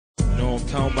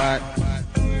what I'm talking about?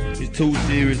 It's too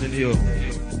serious in here.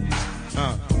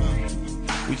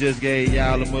 We just gave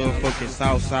y'all a motherfucking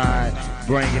Southside,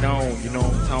 bring it on, you know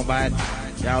what I'm talking about?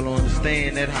 Y'all don't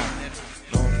understand that, huh?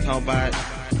 You know what I'm talking about?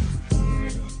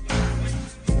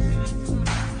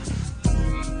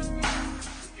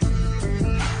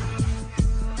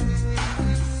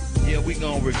 Yeah, we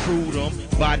gon' recruit them,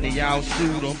 body y'all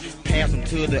shoot them, pass them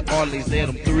to the artists, let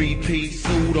them 3-piece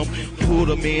suit them, put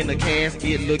them in the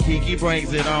casket, Lil Keke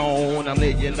brings it on. I'm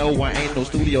letting you know I ain't no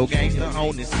studio gangster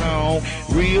on this song.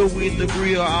 Real with the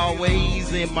grill,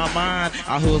 always in my mind.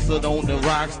 I hustled on the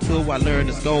rocks till I learned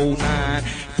to score 9.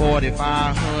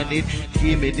 4,500,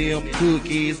 give me them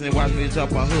cookies and watch me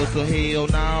chop a hustle. Hell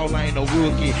no, I ain't no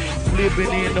rookie.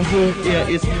 Flipping in the hoop, yeah,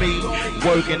 it's me.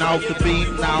 Working off the beat,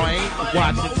 now I ain't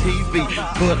watching TV.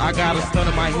 But I got a stun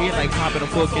in my head like popping a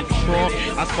fucking trunk.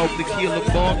 I smoke the killer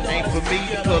bump, ain't for me,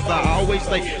 because I always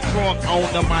stay drunk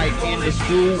on the mic in the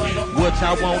stool. What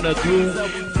y'all wanna do?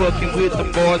 Fucking with the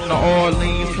boys in the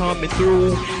Orleans coming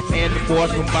through. And the boys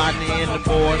from Botany and the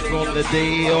boys from the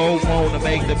Dale wanna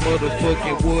make the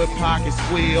motherfucking wood pocket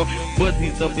swell. But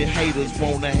these other haters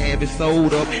wanna have it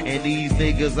sold up. And these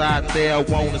niggas out there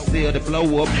wanna sell the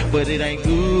blow up. But it ain't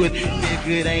good, nigga,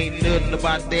 it ain't nothing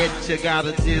about that. You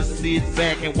gotta just sit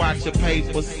back and watch your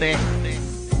paper stack.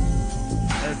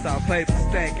 That's our paper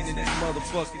stacking in this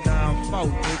motherfucking 9-4.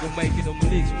 Nigga making them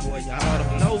licks, boy. Y'all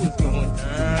don't know what's going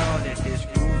down at this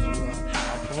cruise, boy.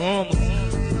 I promise.